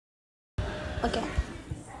Okay.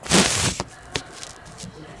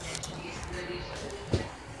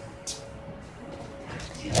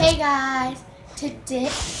 Hey guys,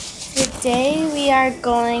 today we are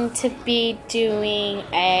going to be doing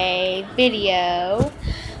a video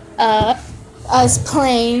of us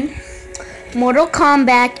playing Mortal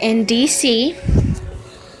Kombat in DC.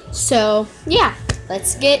 So yeah,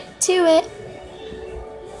 let's get to it.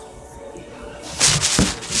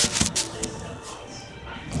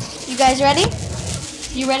 You guys ready?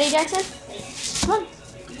 You ready, Jackson? Come on.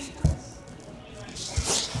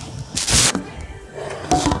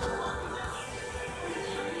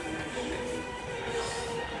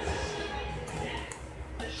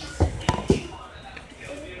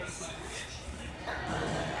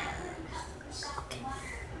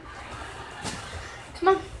 Come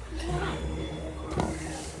on.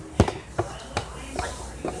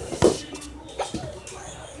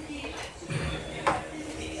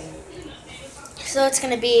 So it's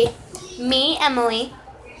gonna be me, Emily.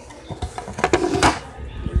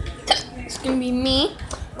 It's gonna be me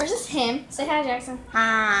versus him. Say hi, Jackson.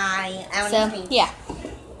 Hi. So yeah.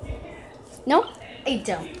 Nope, I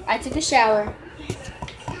don't. I took a shower.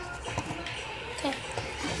 Okay,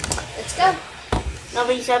 let's go.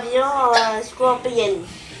 Nobody Sub-Zero or Scorpion?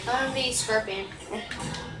 I'm gonna be Scorpion.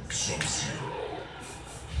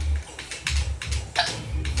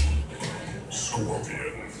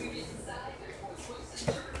 Scorpion.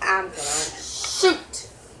 I'm gonna Shoot.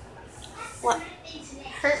 what?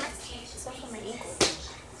 Hurt myself on my ankle.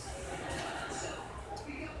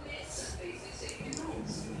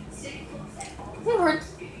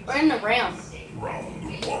 We're in the round.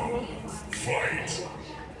 Round one. Fight.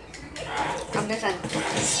 I'm just on.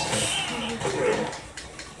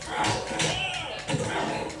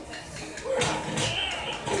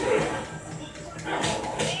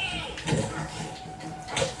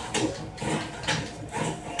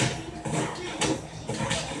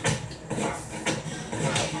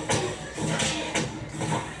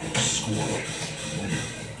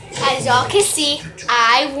 As y'all can see,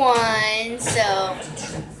 I won, so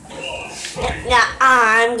Now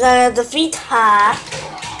I'm gonna defeat her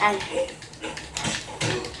and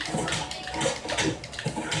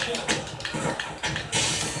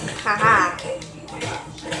haha.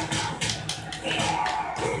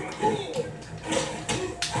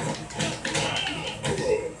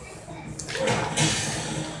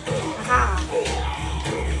 Haha.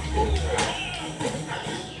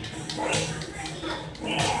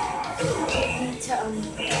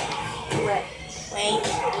 wait. Wait.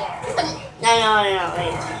 No,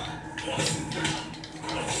 wait.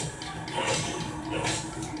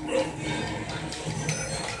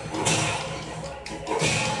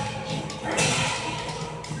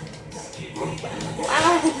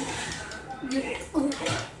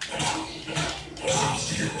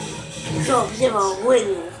 Sub-Zero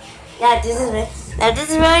wins. Yeah, this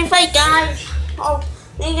is very fight, guys. Oh,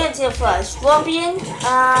 we get to first. Scorpion,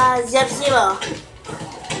 Sub-Zero.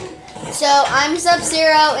 So I'm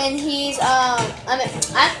Sub-Zero and he's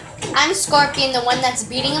I'm Scorpion, the one that's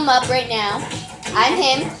beating him up right now. I'm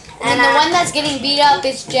him. And then the one that's getting beat up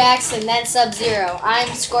is Jackson, that's Sub-Zero.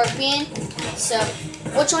 I'm Scorpion. So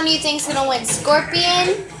which one do you think's gonna win?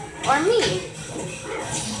 Scorpion or me?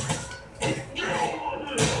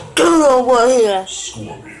 Get over here.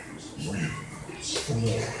 Scorpion wins.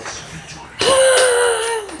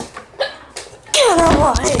 Get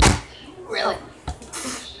over here. Really?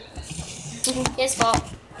 His fault.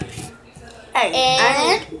 Hey,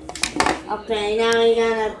 And okay, now we're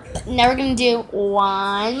gonna. now we're gonna do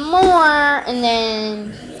one more, and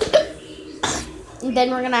then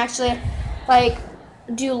we're gonna actually like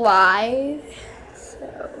do live.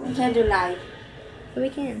 We can do live. We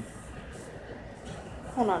can.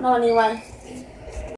 Hold on. No, only one.